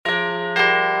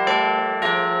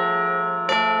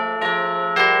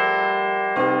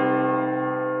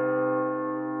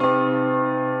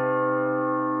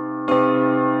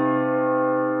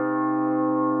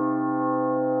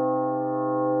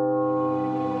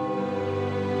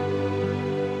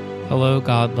Hello,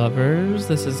 God lovers.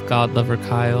 This is God Lover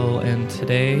Kyle, and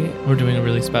today we're doing a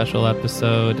really special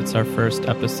episode. It's our first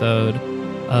episode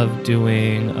of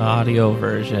doing audio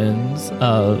versions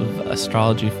of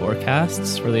astrology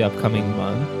forecasts for the upcoming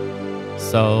month.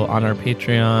 So on our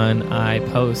Patreon, I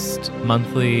post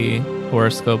monthly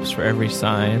horoscopes for every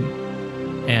sign,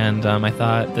 and I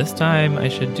thought this time I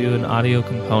should do an audio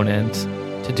component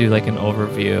to do like an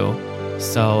overview.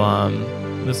 So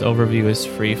this overview is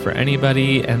free for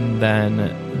anybody, and then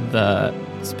the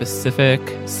specific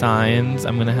signs,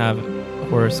 I'm going to have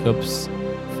horoscopes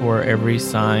for every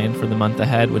sign for the month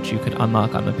ahead, which you could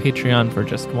unlock on the Patreon for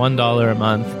just $1 a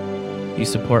month. You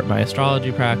support my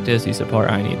astrology practice, you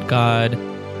support I Need God.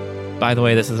 By the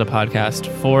way, this is a podcast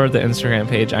for the Instagram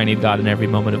page I Need God in Every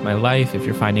Moment of My Life. If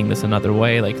you're finding this another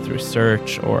way, like through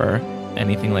search or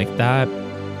anything like that,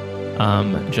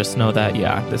 just know that,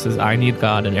 this is I Need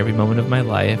God in Every Moment of My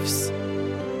Life's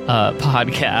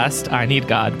podcast, I Need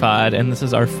God Pod, and this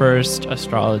is our first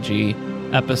astrology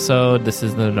episode. This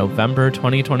is the November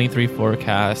 2023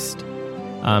 forecast.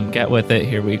 Get with it.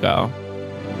 Here we go.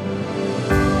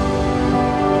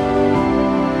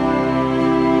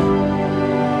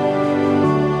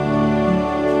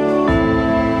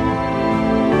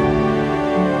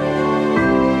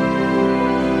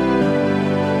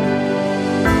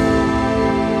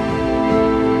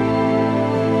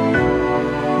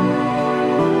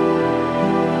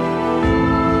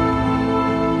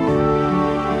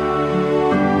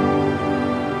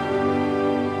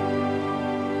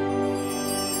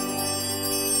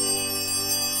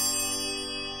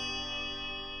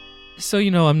 So,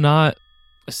 I'm not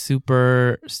a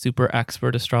super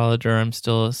expert astrologer. I'm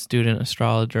still a student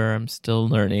astrologer. I'm still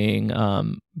learning.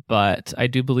 But I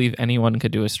do believe anyone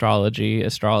could do astrology.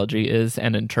 Astrology is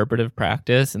an interpretive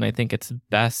practice, and I think it's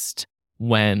best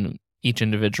when each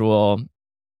individual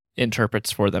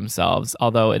interprets for themselves.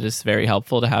 Although it is very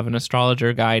helpful to have an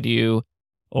astrologer guide you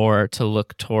or to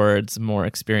look towards more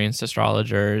experienced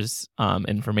astrologers'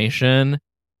 information.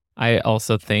 I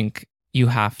also think you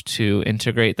have to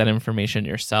integrate that information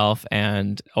yourself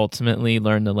and ultimately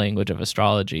learn the language of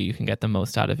astrology. You can get the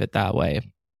most out of it that way.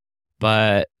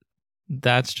 But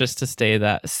that's just to say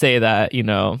that,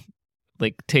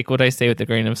 like take what I say with a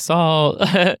grain of salt,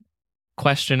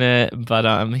 question it.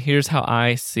 But here's how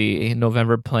I see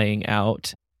November playing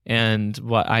out and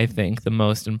what I think the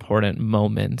most important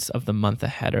moments of the month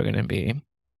ahead are going to be.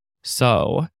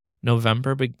 So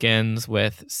November begins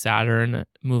with Saturn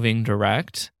moving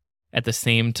direct at the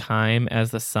same time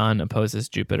as the sun opposes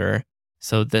Jupiter.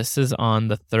 So this is on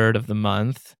the 3rd of the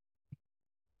month.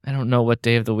 I don't know what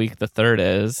day of the week the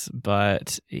 3rd is,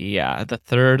 but the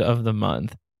 3rd of the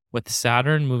month. With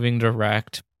Saturn moving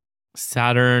direct,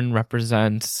 Saturn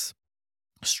represents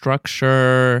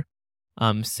structure,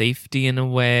 safety in a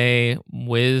way,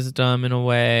 wisdom in a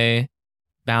way,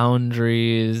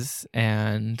 boundaries,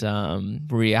 and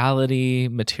reality,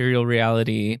 material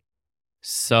reality.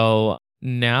 So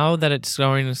now that it's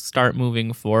going to start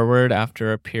moving forward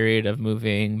after a period of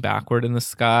moving backward in the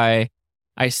sky,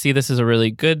 I see this as a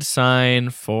really good sign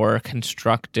for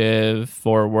constructive,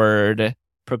 forward,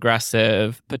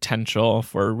 progressive potential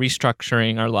for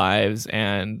restructuring our lives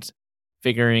and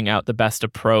figuring out the best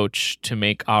approach to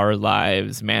make our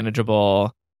lives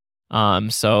manageable.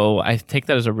 So I take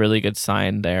that as a really good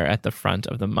sign there at the front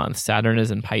of the month. Saturn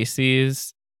is in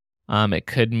Pisces. It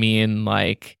could mean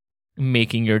like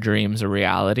making your dreams a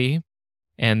reality.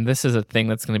 And this is a thing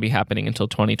that's going to be happening until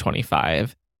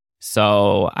 2025.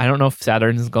 So I don't know if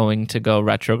Saturn is going to go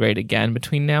retrograde again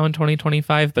between now and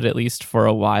 2025, but at least for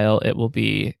a while it will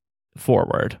be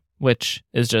forward, which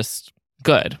is just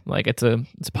good. Like it's a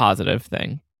positive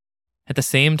thing. At the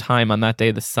same time, on that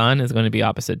day, the sun is going to be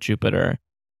opposite Jupiter.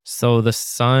 So the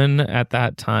sun at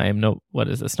that time,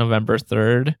 November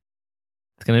 3rd?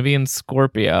 It's going to be in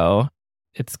Scorpio.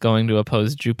 It's going to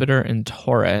oppose Jupiter in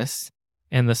Taurus.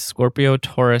 And the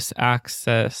Scorpio-Taurus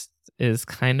axis is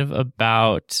kind of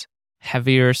about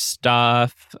heavier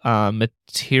stuff,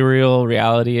 material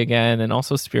reality again, and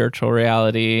also spiritual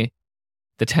reality,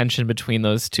 the tension between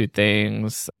those two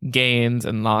things, gains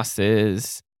and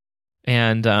losses.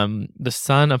 And the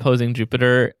sun opposing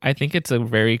Jupiter, I think it's a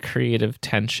very creative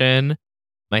tension.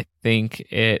 I think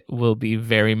it will be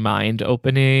very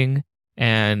mind-opening.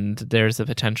 And there's a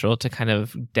potential to kind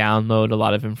of download a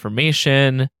lot of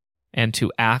information and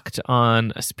to act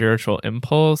on a spiritual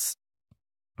impulse.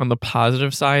 On the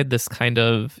positive side, this kind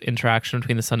of interaction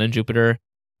between the sun and Jupiter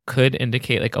could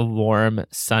indicate like a warm,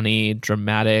 sunny,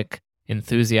 dramatic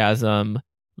enthusiasm,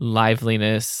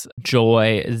 liveliness,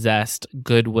 joy, zest,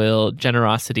 goodwill,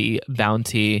 generosity,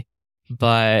 bounty,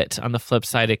 But on the flip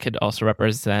side, it could also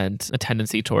represent a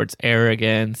tendency towards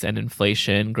arrogance and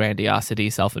inflation, grandiosity,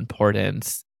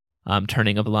 self-importance,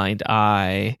 turning a blind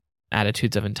eye,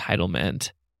 attitudes of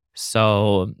entitlement.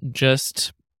 So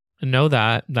just know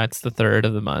that that's the third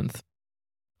of the month.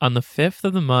 On the 5th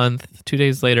of the month, 2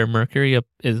 days later, Mercury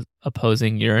is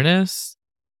opposing Uranus.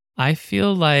 I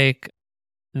feel like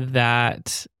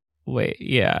that,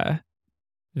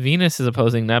 Venus is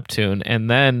opposing Neptune, and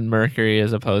then Mercury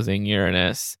is opposing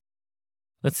Uranus.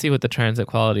 Let's see what the transit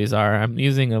qualities are. I'm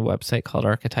using a website called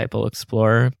Archetypal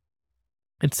Explorer.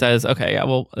 It says,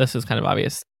 this is kind of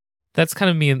obvious. That's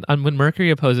kind of mean when Mercury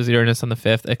opposes Uranus on the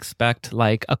 5th, expect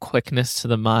like a quickness to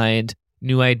the mind,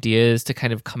 new ideas to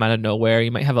kind of come out of nowhere.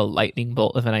 You might have a lightning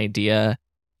bolt of an idea.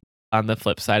 On the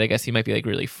flip side, I guess you might be like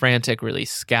really frantic, really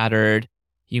scattered.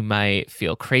 You might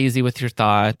feel crazy with your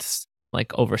thoughts,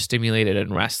 like overstimulated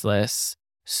and restless.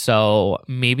 So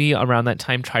maybe around that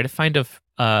time, try to find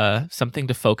something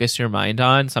to focus your mind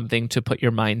on, something to put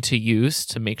your mind to use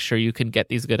to make sure you can get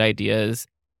these good ideas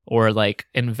or like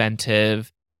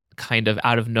inventive, kind of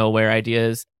out of nowhere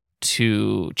ideas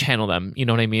to channel them. You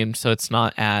know what I mean? So it's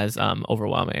not as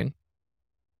overwhelming.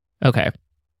 Okay.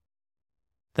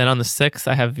 Then on the 6th,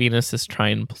 I have Venus is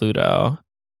trine Pluto.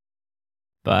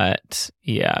 But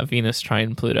yeah, Venus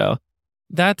trine Pluto.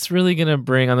 That's really going to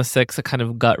bring on the 6th a kind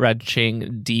of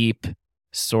gut-wrenching, deep,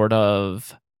 sort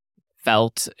of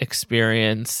felt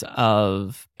experience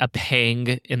of a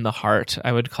pang in the heart,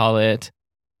 I would call it.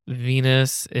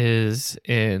 Venus is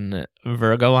in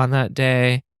Virgo on that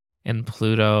day, and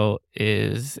Pluto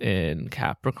is in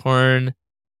Capricorn.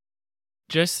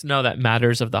 Just know that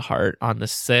matters of the heart on the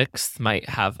 6th might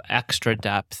have extra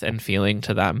depth and feeling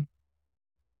to them.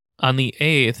 On the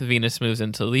 8th, Venus moves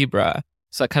into Libra,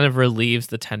 so it kind of relieves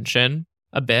the tension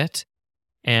a bit.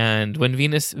 And when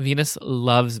Venus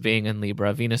loves being in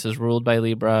Libra. Venus is ruled by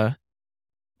Libra,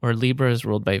 or Libra is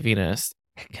ruled by Venus.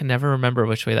 I can never remember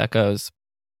which way that goes.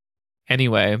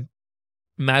 Anyway,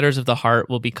 matters of the heart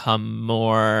will become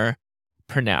more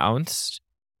pronounced,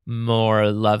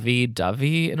 more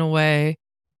lovey-dovey in a way.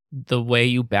 The way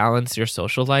you balance your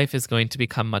social life is going to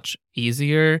become much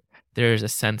easier. There's a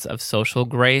sense of social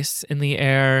grace in the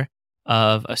air,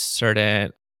 of a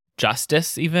certain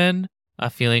justice even, a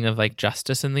feeling of like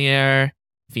justice in the air.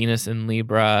 Venus in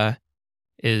Libra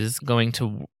is going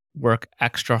to work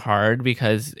extra hard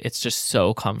because it's just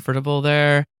so comfortable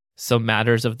there. So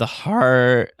matters of the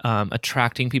heart,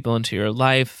 attracting people into your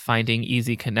life, finding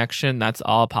easy connection, that's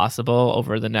all possible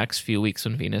over the next few weeks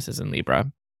when Venus is in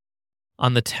Libra.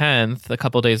 On the 10th, a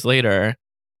couple days later,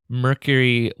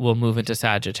 Mercury will move into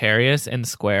Sagittarius and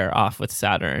square off with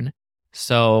Saturn.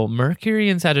 So Mercury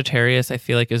in Sagittarius, I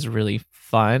feel like, is really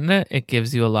fun. It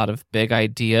gives you a lot of big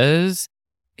ideas.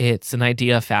 It's an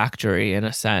idea factory in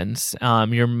a sense.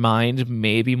 Your mind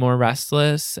may be more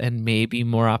restless and maybe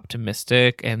more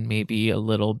optimistic and maybe a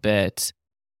little bit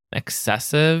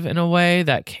excessive in a way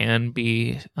that can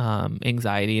be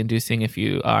anxiety inducing if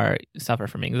you suffer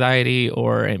from anxiety,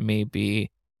 or it may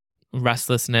be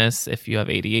restlessness if you have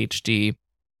ADHD.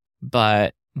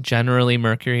 But generally,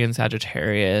 Mercury in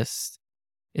Sagittarius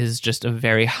is just a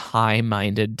very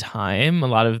high-minded time. A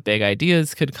lot of big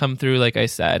ideas could come through, like I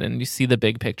said, and you see the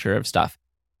big picture of stuff.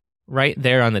 Right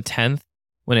there on the 10th,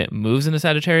 when it moves into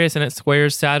Sagittarius and it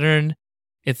squares Saturn,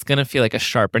 it's going to feel like a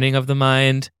sharpening of the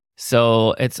mind.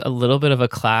 So it's a little bit of a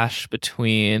clash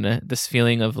between this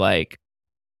feeling of like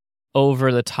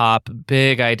over the top,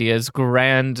 big ideas,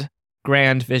 grand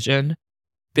vision,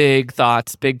 big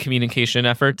thoughts, big communication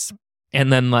efforts,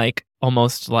 and then like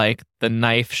almost like the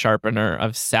knife sharpener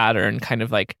of Saturn, kind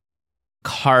of like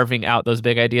carving out those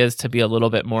big ideas to be a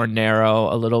little bit more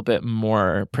narrow, a little bit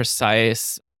more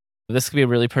precise. This could be a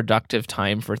really productive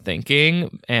time for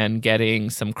thinking and getting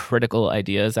some critical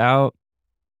ideas out.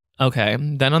 Okay,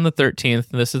 then on the 13th,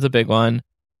 this is a big one.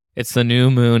 It's the new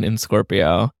moon in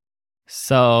Scorpio.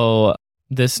 So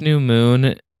this new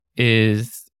moon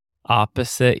is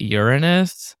opposite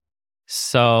Uranus.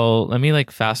 So let me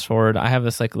like fast forward. I have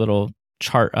this like little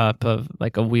chart up of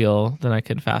like a wheel that I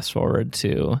could fast forward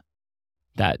to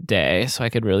that day so I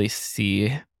could really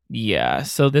see. Yeah,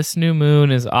 so this new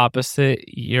moon is opposite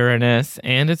Uranus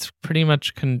and it's pretty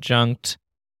much conjunct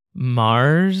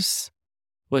Mars,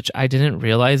 which I didn't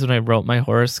realize when I wrote my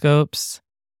horoscopes.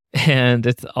 And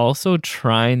it's also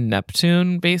trine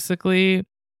Neptune, basically,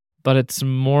 but it's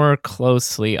more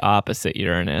closely opposite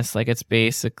Uranus. Like it's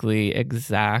basically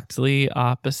exactly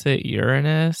opposite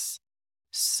Uranus.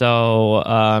 So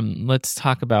let's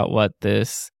talk about what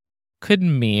this could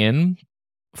mean.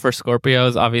 For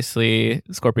Scorpios, obviously,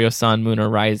 Scorpio sun, moon, or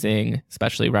rising,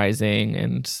 especially rising,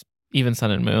 and even sun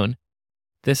and moon.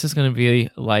 this is going to be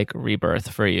like rebirth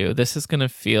for you. This is going to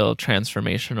feel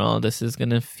transformational. This is going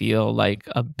to feel like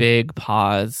a big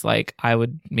pause. Like I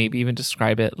would maybe even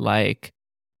describe it like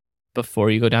before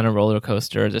you go down a roller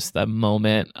coaster, just the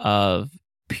moment of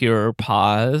pure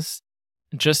pause.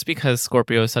 Just because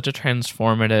Scorpio is such a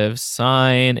transformative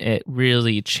sign, it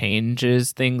really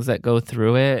changes things that go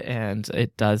through it. And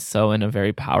it does so in a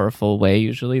very powerful way,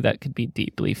 usually that could be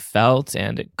deeply felt,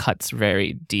 and it cuts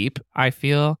very deep, I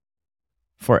feel.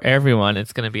 For everyone,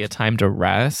 it's going to be a time to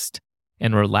rest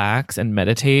and relax and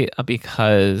meditate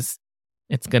because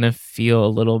it's going to feel a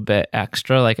little bit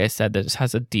extra. Like I said, this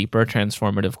has a deeper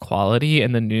transformative quality,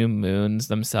 and the new moons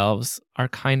themselves are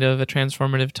kind of a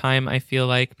transformative time, I feel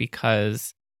like,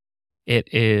 because it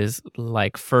is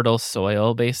like fertile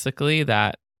soil, basically,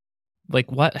 that like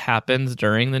what happens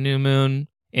during the new moon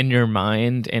in your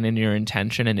mind and in your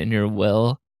intention and in your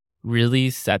will really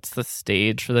sets the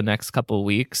stage for the next couple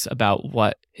weeks about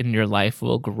what in your life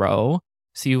will grow.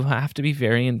 So you have to be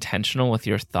very intentional with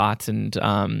your thoughts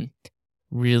and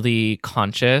really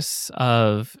conscious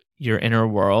of your inner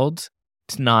world,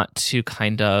 not to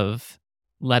kind of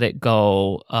let it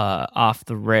go off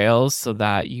the rails, so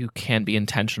that you can be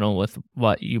intentional with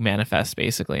what you manifest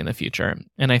basically in the future.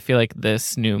 And I feel like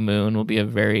this new moon will be a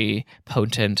very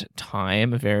potent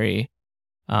time, a very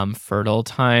fertile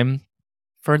time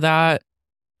for that.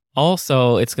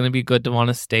 Also, it's going to be good to want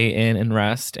to stay in and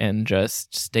rest and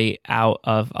just stay out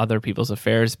of other people's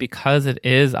affairs, because it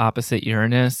is opposite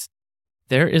Uranus.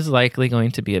 There is likely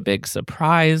going to be a big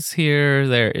surprise here.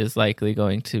 There is likely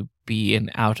going to be an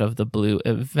out of the blue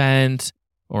event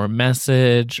or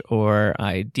message or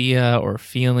idea or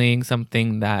feeling,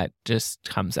 something that just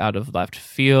comes out of left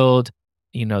field.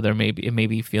 You know, it may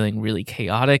be feeling really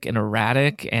chaotic and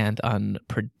erratic and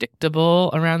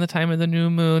unpredictable around the time of the new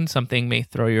moon. Something may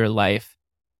throw your life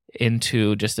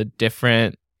into just a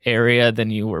different area than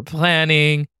you were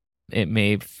planning. It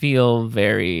may feel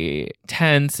very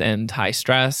tense and high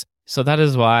stress. So that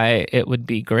is why it would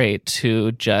be great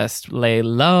to just lay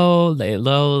low,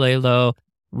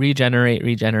 regenerate.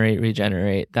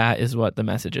 That is what the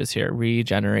message is here,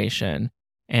 regeneration.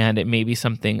 And it may be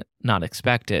something not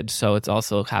expected. So it's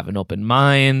also have an open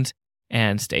mind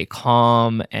and stay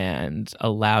calm and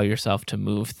allow yourself to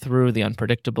move through the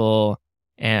unpredictable.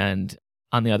 And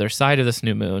on the other side of this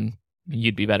new moon,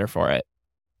 you'd be better for it,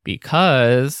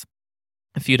 because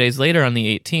a few days later on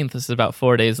the 18th, this is about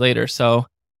 4 days later. So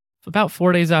about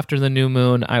 4 days after the new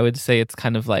moon, I would say it's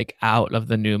kind of like out of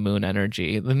the new moon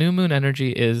energy. The new moon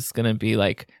energy is going to be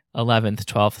like 11th,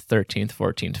 12th, 13th,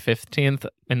 14th, 15th,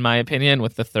 in my opinion,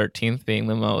 with the 13th being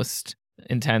the most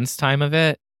intense time of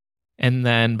it. And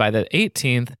then by the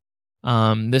 18th,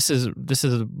 this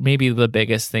is maybe the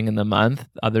biggest thing in the month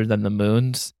other than the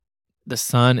moons. The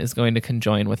sun is going to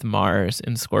conjoin with Mars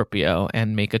in Scorpio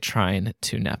and make a trine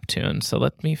to Neptune. So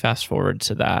let me fast forward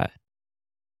to that.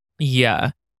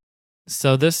 Yeah.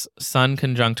 So this sun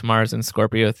conjunct Mars in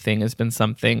Scorpio thing has been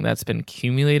something that's been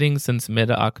accumulating since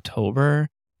mid-October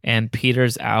and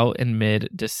peters out in mid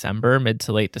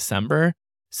to late December.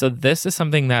 So this is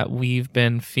something that we've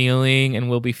been feeling and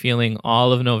will be feeling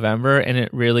all of November, and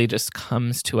it really just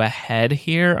comes to a head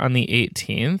here on the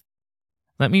 18th.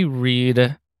 Let me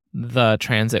read the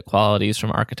transit qualities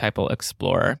from Archetypal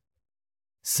Explorer.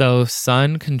 So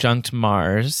Sun conjunct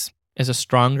Mars is a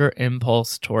stronger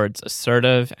impulse towards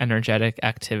assertive, energetic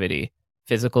activity,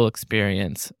 physical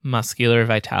experience, muscular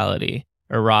vitality,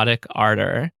 erotic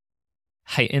ardor,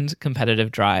 heightened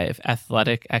competitive drive,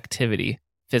 athletic activity,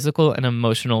 physical and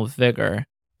emotional vigor,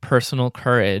 personal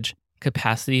courage,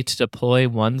 capacity to deploy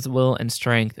one's will and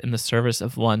strength in the service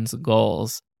of one's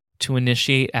goals, to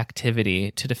initiate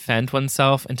activity, to defend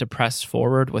oneself and to press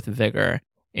forward with vigor,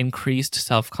 increased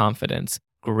self-confidence,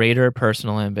 greater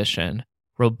personal ambition,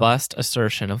 robust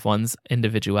assertion of one's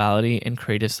individuality and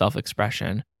creative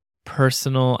self-expression,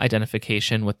 personal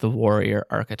identification with the warrior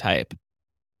archetype.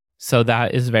 So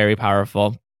that is very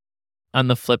powerful. On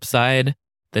the flip side,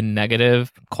 the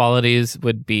negative qualities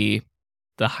would be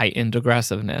the heightened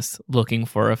aggressiveness, looking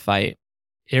for a fight,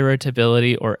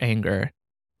 irritability or anger,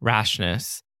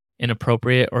 rashness,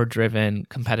 inappropriate or driven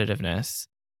competitiveness,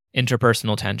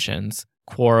 interpersonal tensions,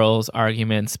 quarrels,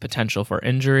 arguments, potential for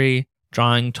injury,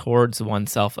 drawing towards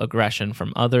oneself aggression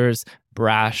from others,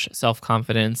 brash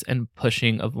self-confidence, and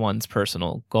pushing of one's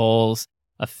personal goals,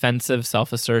 offensive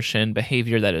self-assertion,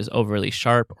 behavior that is overly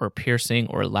sharp or piercing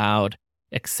or loud,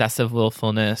 excessive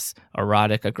willfulness,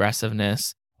 erotic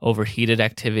aggressiveness, overheated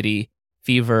activity,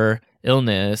 fever,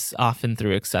 illness, often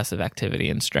through excessive activity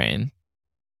and strain.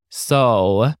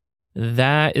 So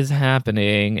that is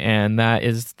happening, and that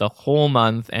is the whole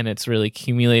month, and it's really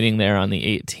accumulating there on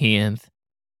the 18th.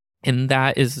 And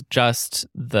that is just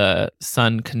the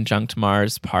Sun conjunct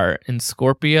Mars part. In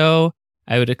Scorpio,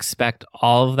 I would expect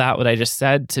all of that, what I just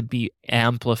said, to be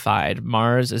amplified.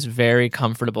 Mars is very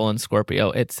comfortable in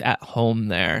Scorpio. It's at home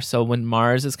there. So when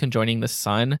Mars is conjoining the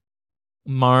Sun,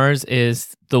 Mars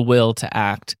is the will to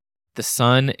act. The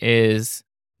Sun is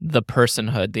the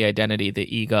personhood, the identity,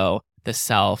 the ego, the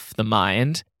self, the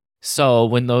mind. So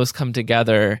when those come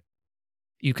together,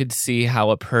 you could see how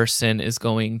a person is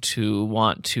going to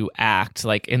want to act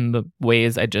like in the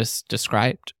ways I just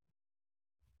described.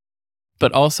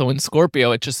 But also in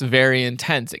Scorpio, it's just very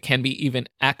intense. It can be even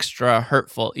extra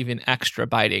hurtful, even extra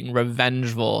biting,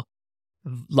 revengeful,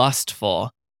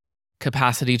 lustful.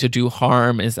 Capacity to do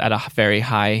harm is at a very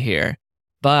high here.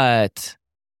 But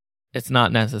it's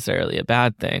not necessarily a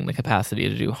bad thing, the capacity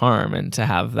to do harm and to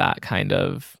have that kind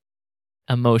of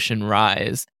emotion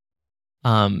rise.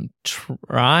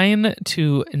 Trine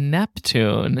to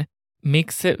Neptune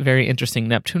makes it very interesting.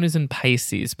 Neptune is in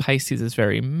Pisces. Pisces is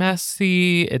very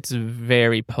messy. It's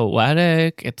very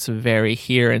poetic. It's very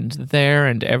here and there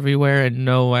and everywhere and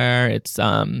nowhere. It's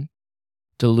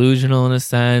delusional in a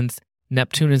sense.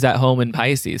 Neptune is at home in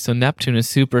Pisces. So Neptune is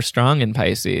super strong in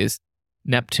Pisces.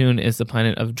 Neptune is the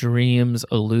planet of dreams,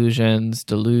 illusions,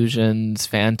 delusions,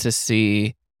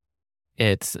 fantasy.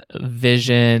 It's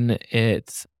vision.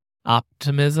 It's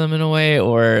optimism in a way,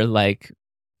 or like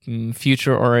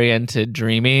future-oriented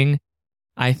dreaming,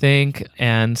 I think.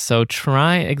 And so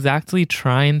trying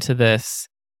to this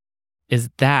is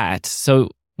that. So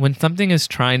when something is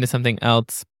trying to something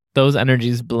else, those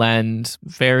energies blend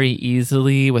very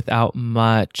easily without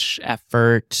much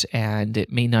effort, and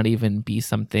it may not even be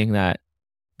something that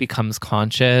becomes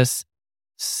conscious.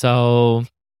 So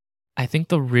I think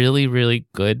the really, really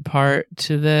good part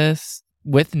to this,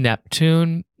 with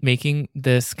Neptune making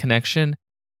this connection,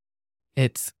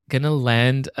 it's going to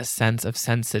lend a sense of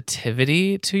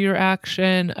sensitivity to your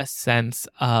action, a sense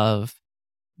of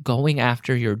going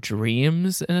after your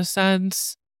dreams in a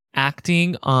sense,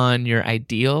 acting on your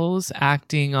ideals,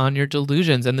 acting on your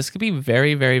delusions. And this could be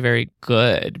very, very, very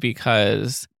good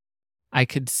because I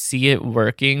could see it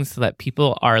working so that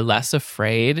people are less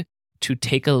afraid to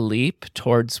take a leap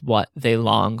towards what they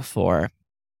long for,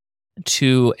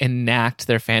 to enact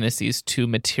their fantasies, to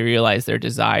materialize their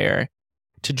desire,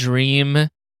 to dream,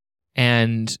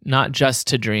 and not just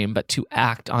to dream, but to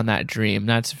act on that dream.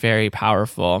 That's very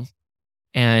powerful.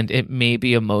 And it may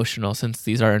be emotional since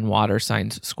these are in water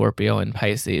signs, Scorpio and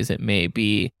Pisces. It may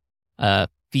be a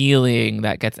feeling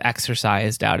that gets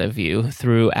exercised out of you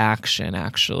through action,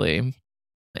 actually.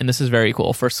 And this is very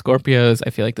cool. For Scorpios, I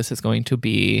feel like this is going to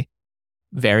be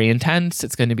very intense.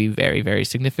 It's going to be very, very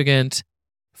significant.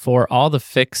 For all the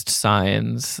fixed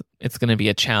signs, it's going to be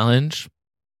a challenge.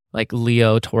 Like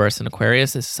Leo, Taurus, and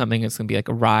Aquarius, this is something that's going to be like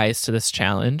a rise to this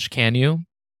challenge. Can you?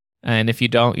 And if you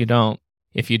don't, you don't.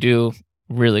 If you do,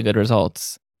 really good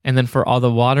results. And then for all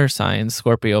the water signs,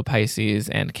 Scorpio, Pisces,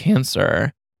 and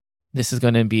Cancer, this is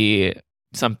going to be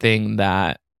something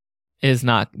that is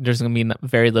not, there's going to be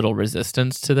very little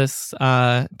resistance to this,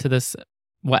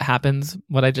 what happens,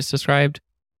 what I just described.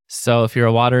 So if you're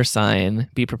a water sign,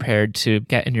 be prepared to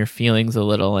get in your feelings a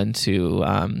little and to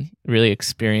really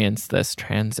experience this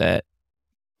transit.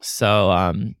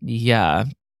 So yeah,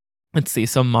 let's see.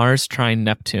 So Mars trine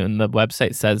Neptune, the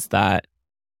website says that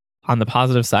on the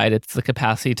positive side, it's the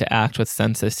capacity to act with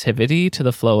sensitivity to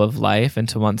the flow of life and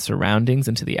to one's surroundings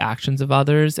and to the actions of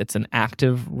others. It's an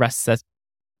active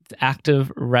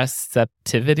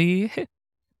receptivity,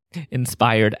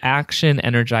 inspired action,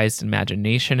 energized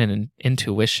imagination and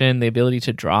intuition, the ability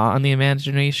to draw on the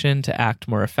imagination to act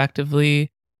more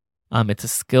effectively. It's a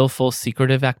skillful,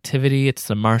 secretive activity. It's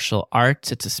the martial arts.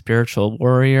 It's a spiritual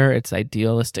warrior. It's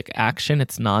idealistic action.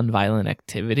 It's nonviolent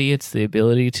activity. It's the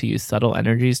ability to use subtle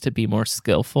energies to be more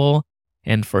skillful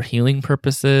and for healing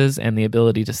purposes, and the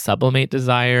ability to sublimate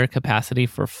desire, capacity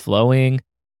for flowing,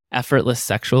 effortless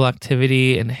sexual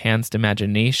activity, enhanced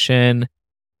imagination.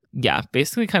 Yeah,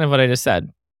 basically kind of what I just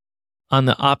said. On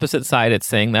the opposite side, it's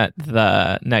saying that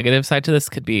the negative side to this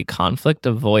could be conflict,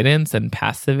 avoidance, and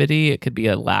passivity. It could be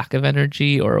a lack of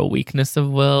energy or a weakness of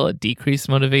will, a decreased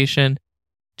motivation,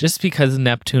 just because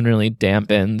Neptune really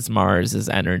dampens Mars's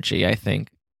energy, I think.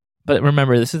 But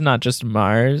remember, this is not just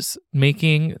Mars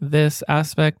making this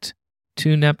aspect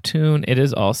to Neptune. It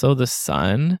is also the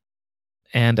Sun.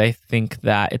 And I think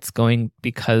that it's going,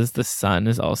 because the Sun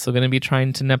is also going to be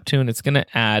trine to Neptune, it's going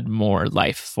to add more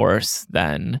life force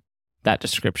than that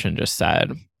description just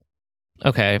said.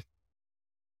 Okay,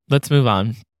 let's move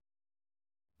on.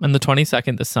 On the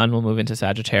 22nd, the sun will move into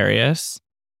Sagittarius.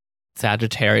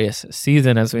 Sagittarius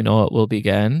season, as we know it, will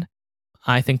begin.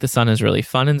 I think the sun is really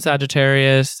fun in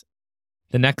Sagittarius.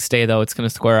 The next day, though, it's going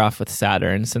to square off with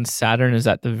Saturn. Since Saturn is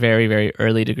at the very, very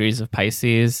early degrees of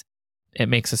Pisces, it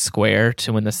makes a square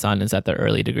to when the sun is at the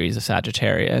early degrees of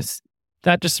Sagittarius.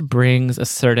 That just brings a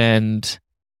certain,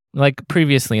 like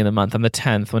previously in the month, on the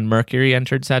 10th, when Mercury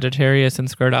entered Sagittarius and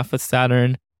squared off with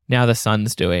Saturn, now the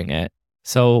sun's doing it.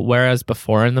 So whereas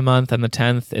before in the month, on the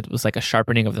 10th, it was like a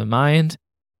sharpening of the mind,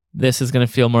 this is going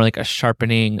to feel more like a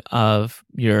sharpening of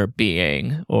your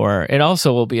being, or it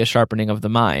also will be a sharpening of the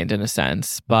mind in a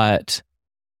sense, but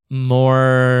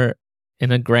more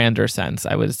in a grander sense,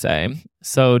 I would say.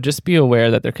 So just be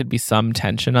aware that there could be some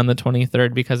tension on the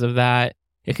 23rd because of that.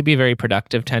 It could be very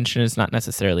productive tension. It's not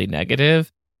necessarily negative,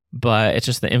 but it's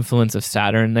just the influence of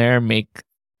Saturn there make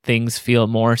things feel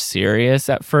more serious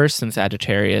at first in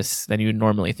Sagittarius than you would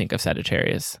normally think of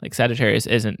Sagittarius. Like Sagittarius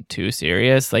isn't too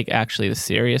serious. Like actually the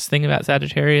serious thing about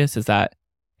Sagittarius is that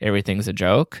everything's a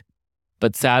joke.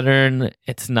 But Saturn,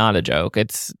 it's not a joke.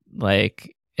 It's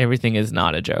like everything is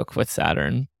not a joke with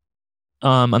Saturn.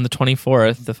 On the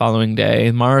 24th, the following day,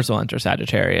 Mars will enter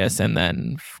Sagittarius and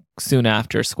then soon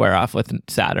after square off with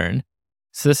Saturn.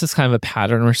 So this is kind of a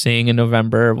pattern we're seeing in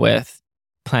November with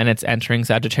planets entering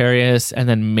Sagittarius and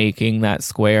then making that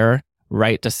square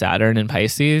right to Saturn in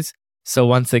Pisces. So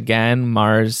once again,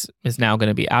 Mars is now going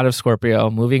to be out of Scorpio,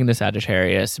 moving into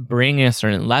Sagittarius, bringing a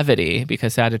certain levity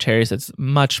because Sagittarius is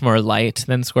much more light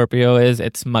than Scorpio is.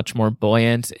 It's much more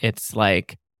buoyant. It's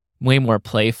like way more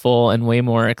playful and way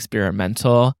more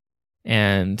experimental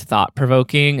and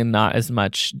thought-provoking and not as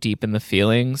much deep in the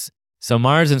feelings. So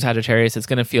Mars in Sagittarius, it's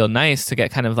going to feel nice to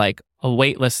get kind of like a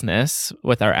weightlessness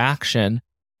with our action.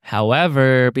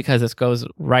 However, because it goes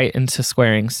right into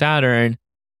squaring Saturn,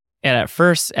 and at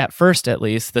first at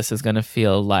least, this is going to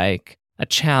feel like a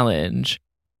challenge.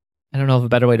 I don't know of a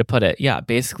better way to put it. Yeah,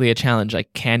 basically a challenge.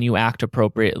 Like, can you act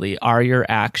appropriately? Are your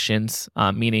actions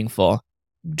meaningful?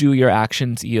 Do your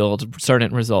actions yield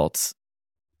certain results?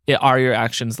 Are your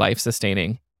actions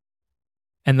life-sustaining?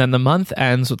 And then the month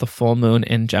ends with a full moon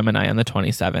in Gemini on the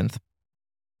 27th.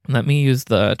 Let me use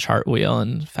the chart wheel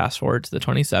and fast forward to the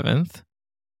 27th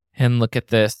and look at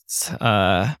this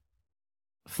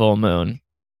full moon.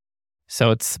 So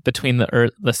it's between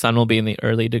the sun will be in the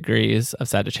early degrees of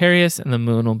Sagittarius and the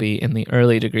moon will be in the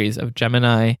early degrees of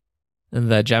Gemini.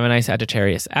 The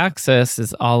Gemini-Sagittarius axis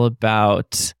is all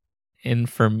about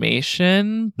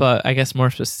information, but I guess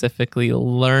more specifically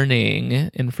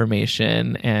learning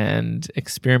information and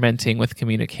experimenting with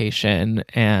communication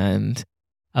and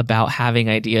about having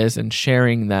ideas and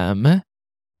sharing them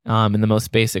in the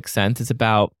most basic sense. It's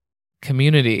about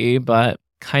community, but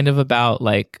kind of about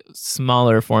like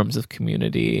smaller forms of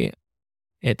community.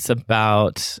 It's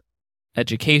about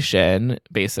education,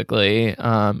 basically.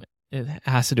 It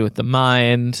has to do with the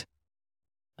mind.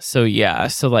 So yeah,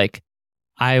 so like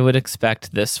I would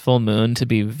expect this full moon to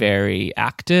be very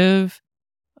active,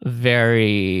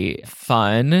 very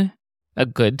fun, a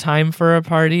good time for a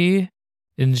party,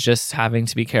 and just having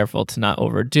to be careful to not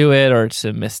overdo it or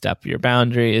to misstep your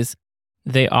boundaries.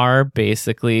 They are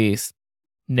basically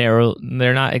narrow.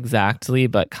 They're not exactly,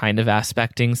 but kind of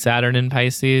aspecting Saturn in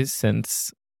Pisces,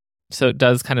 so it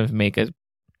does kind of make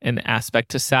an aspect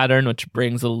to Saturn, which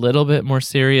brings a little bit more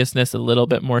seriousness, a little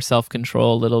bit more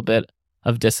self-control, a little bit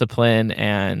of discipline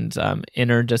and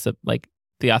inner like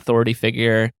the authority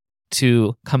figure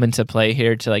to come into play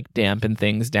here to like dampen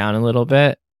things down a little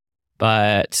bit.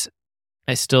 But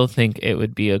I still think it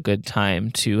would be a good time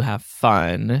to have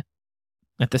fun.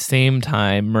 At the same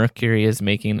time, Mercury is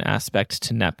making an aspect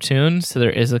to Neptune. So there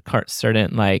is a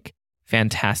certain like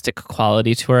fantastic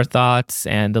quality to our thoughts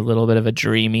and a little bit of a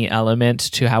dreamy element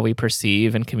to how we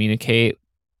perceive and communicate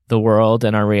the world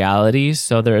and our reality.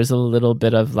 So there is a little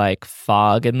bit of like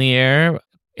fog in the air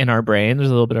in our brain. There's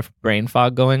a little bit of brain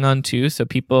fog going on too. So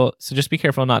just be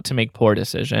careful not to make poor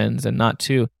decisions and not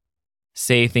to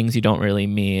say things you don't really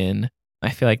mean. I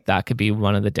feel like that could be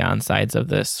one of the downsides of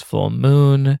this full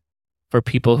moon. For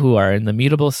people who are in the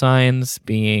mutable signs,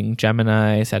 being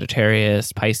Gemini,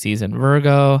 Sagittarius, Pisces, and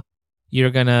Virgo,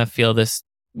 you're going to feel this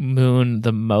moon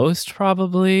the most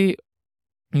probably.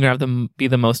 You're going to have to be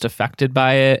the most affected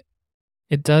by it.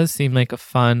 It does seem like a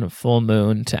fun full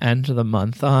moon to end the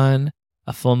month on.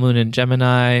 A full moon in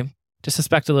Gemini. Just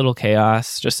expect a little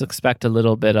chaos. Just expect a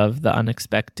little bit of the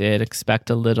unexpected. Expect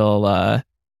a little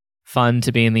fun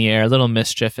to be in the air. A little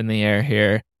mischief in the air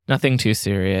here. Nothing too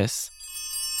serious.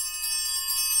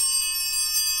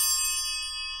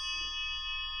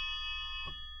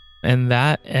 And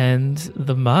that ends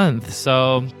the month.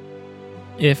 So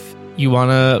if you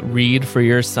want to read for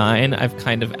your sign, I've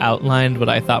kind of outlined what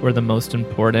I thought were the most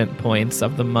important points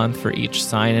of the month for each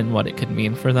sign and what it could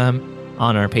mean for them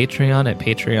on our Patreon at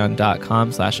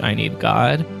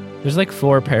patreon.com/IneedGod. There's like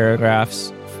 4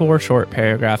 short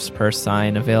paragraphs per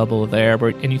sign available there,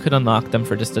 and you could unlock them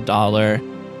for just $1.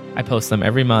 I post them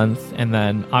every month, and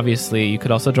then obviously you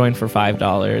could also join for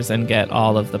 $5 and get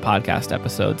all of the podcast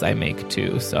episodes I make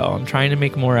too. So I'm trying to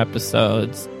make more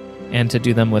episodes and to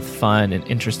do them with fun and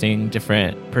interesting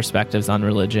different perspectives on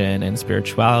religion and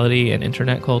spirituality and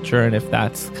internet culture. And if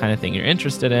that's the kind of thing you're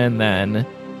interested in, then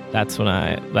that's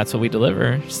what we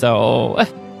deliver. So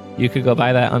you could go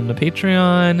buy that on the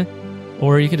Patreon,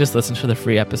 or you could just listen to the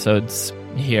free episodes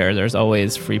here. There's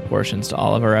always free portions to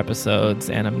all of our episodes,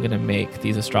 and I'm going to make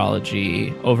these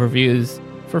astrology overviews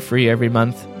for free every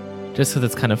month just because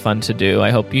it's kind of fun to do.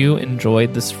 I hope you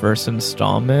enjoyed this first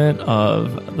installment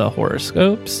of the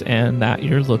horoscopes and that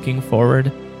you're looking forward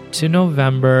to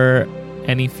November.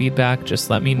 Any feedback, just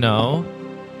let me know.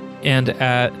 And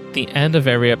at the end of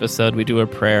every episode, we do a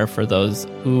prayer for those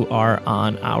who are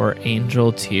on our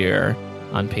angel tier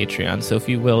on Patreon. So if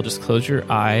you will, just close your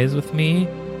eyes with me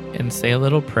and say a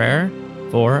little prayer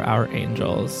for our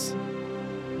angels.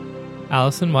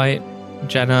 Allison White,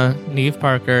 Jenna, Neve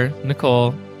Parker,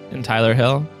 Nicole, and Tyler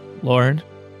Hill, Lord,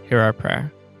 hear our prayer.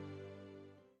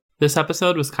 This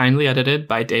episode was kindly edited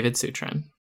by David Sutrin.